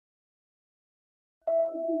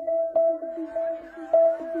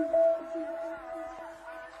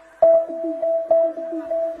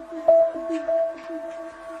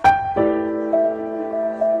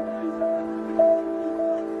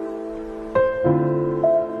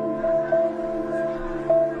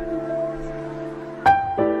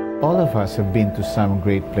of us have been to some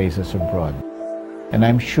great places abroad, and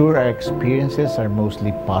I'm sure our experiences are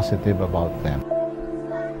mostly positive about them.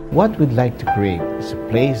 What we'd like to create is a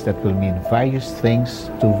place that will mean various things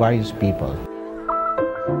to various people.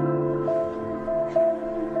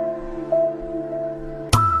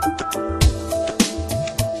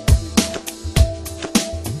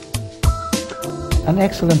 An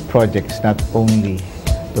excellent project is not only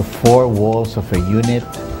the four walls of a unit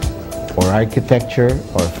or architecture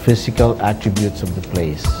or physical attributes of the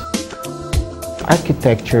place.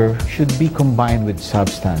 Architecture should be combined with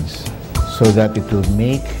substance so that it will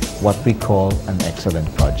make what we call an excellent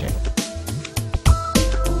project.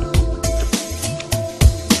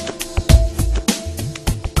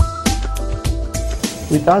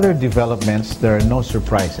 With other developments, there are no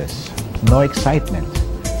surprises, no excitement,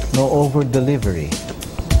 no over-delivery.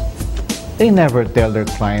 They never tell their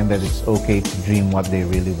client that it's okay to dream what they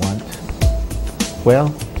really want.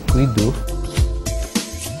 Well, we do.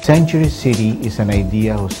 Century City is an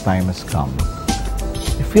idea whose time has come.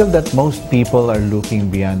 I feel that most people are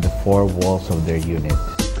looking beyond the four walls of their unit.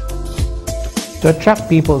 To attract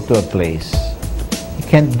people to a place, you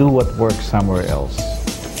can't do what works somewhere else.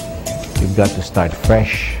 You've got to start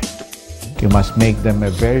fresh. You must make them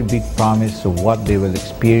a very big promise of what they will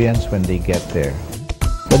experience when they get there.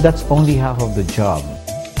 But that's only half of the job.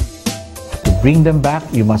 To bring them back,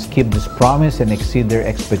 you must keep this promise and exceed their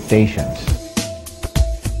expectations.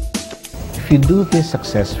 If you do this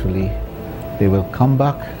successfully, they will come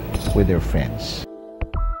back with their friends.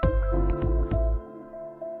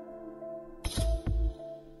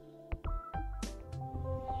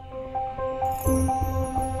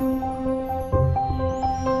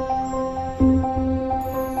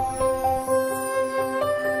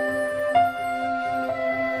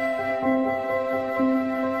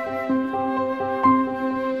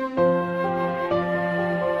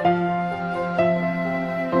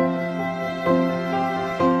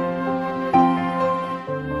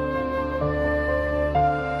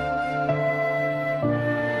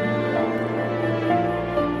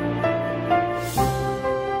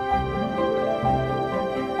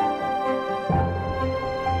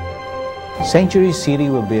 Century City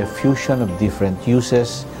will be a fusion of different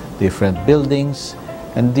uses, different buildings,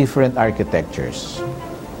 and different architectures.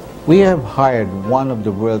 We have hired one of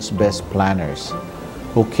the world's best planners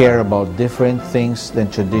who care about different things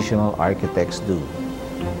than traditional architects do.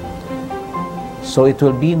 So it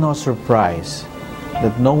will be no surprise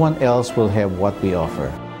that no one else will have what we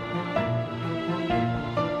offer.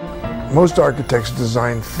 Most architects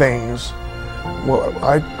design things. Well,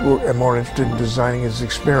 I am more interested in designing as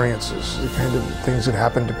experiences, the kind of things that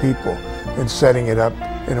happen to people, and setting it up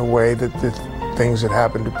in a way that the things that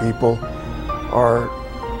happen to people are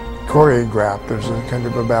choreographed. There's a kind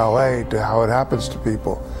of a ballet to how it happens to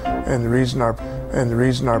people. And the reason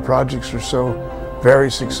our projects are so very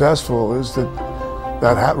successful is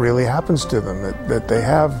that really happens to them, that they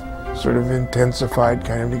have sort of intensified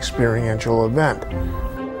kind of experiential event.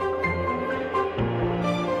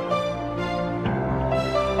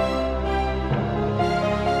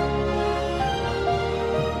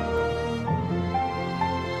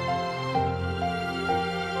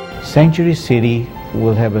 Century City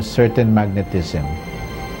will have a certain magnetism,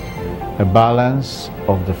 a balance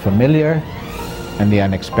of the familiar and the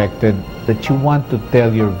unexpected that you want to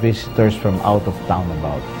tell your visitors from out of town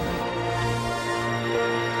about.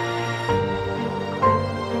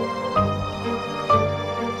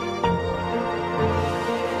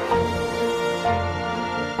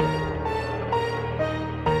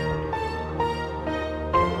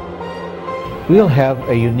 We'll have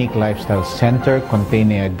a unique lifestyle center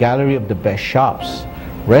containing a gallery of the best shops,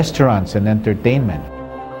 restaurants, and entertainment.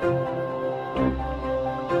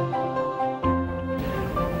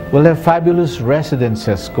 We'll have fabulous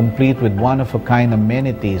residences complete with one-of-a-kind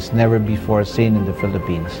amenities never before seen in the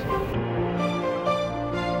Philippines.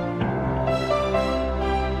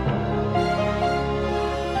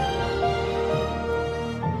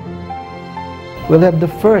 We'll have the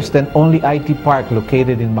first and only IT park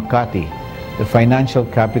located in Makati, the financial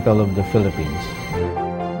capital of the Philippines.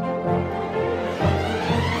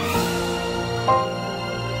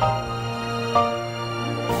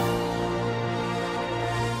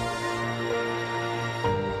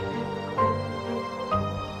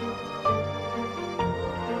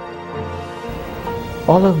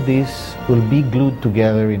 All of this will be glued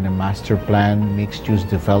together in a master plan mixed-use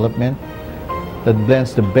development that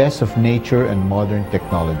blends the best of nature and modern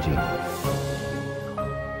technology.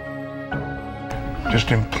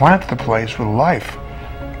 Just implant the place with life,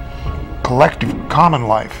 collective, common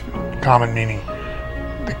life, common meaning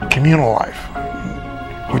the communal life,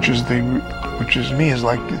 which is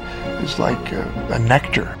like a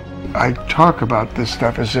nectar. I talk about this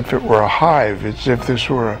stuff as if it were a hive, as if this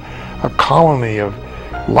were a colony of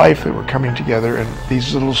life that were coming together, and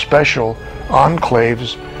these little special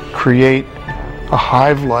enclaves create a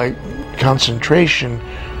hive-like concentration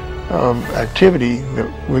of activity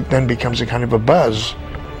that then becomes a kind of a buzz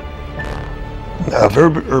of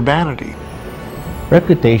urbanity.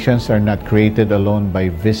 Reputations are not created alone by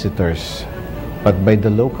visitors, but by the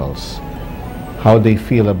locals, how they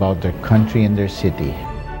feel about their country and their city.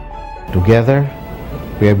 Together,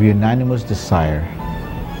 we have unanimous desire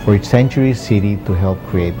for Century City to help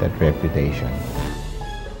create that reputation.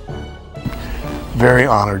 Very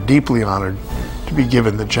honored, deeply honored to be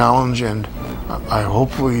given the challenge, and I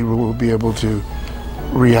hopefully will be able to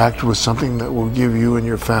react with something that will give you and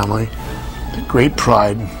your family great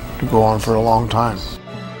pride to go on for a long time.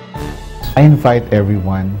 I invite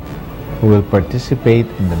everyone who will participate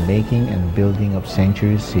in the making and building of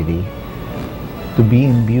Century City to be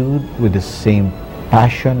imbued with the same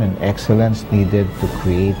passion and excellence needed to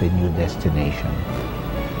create a new destination,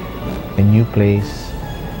 a new place,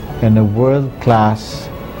 and a world-class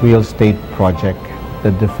real estate project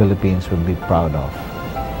that the Philippines will be proud of.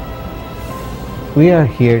 We are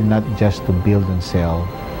here not just to build and sell,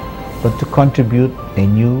 but to contribute a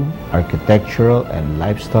new architectural and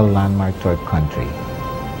lifestyle landmark to our country.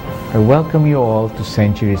 I welcome you all to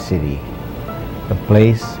Century City, a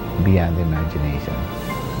place beyond imagination.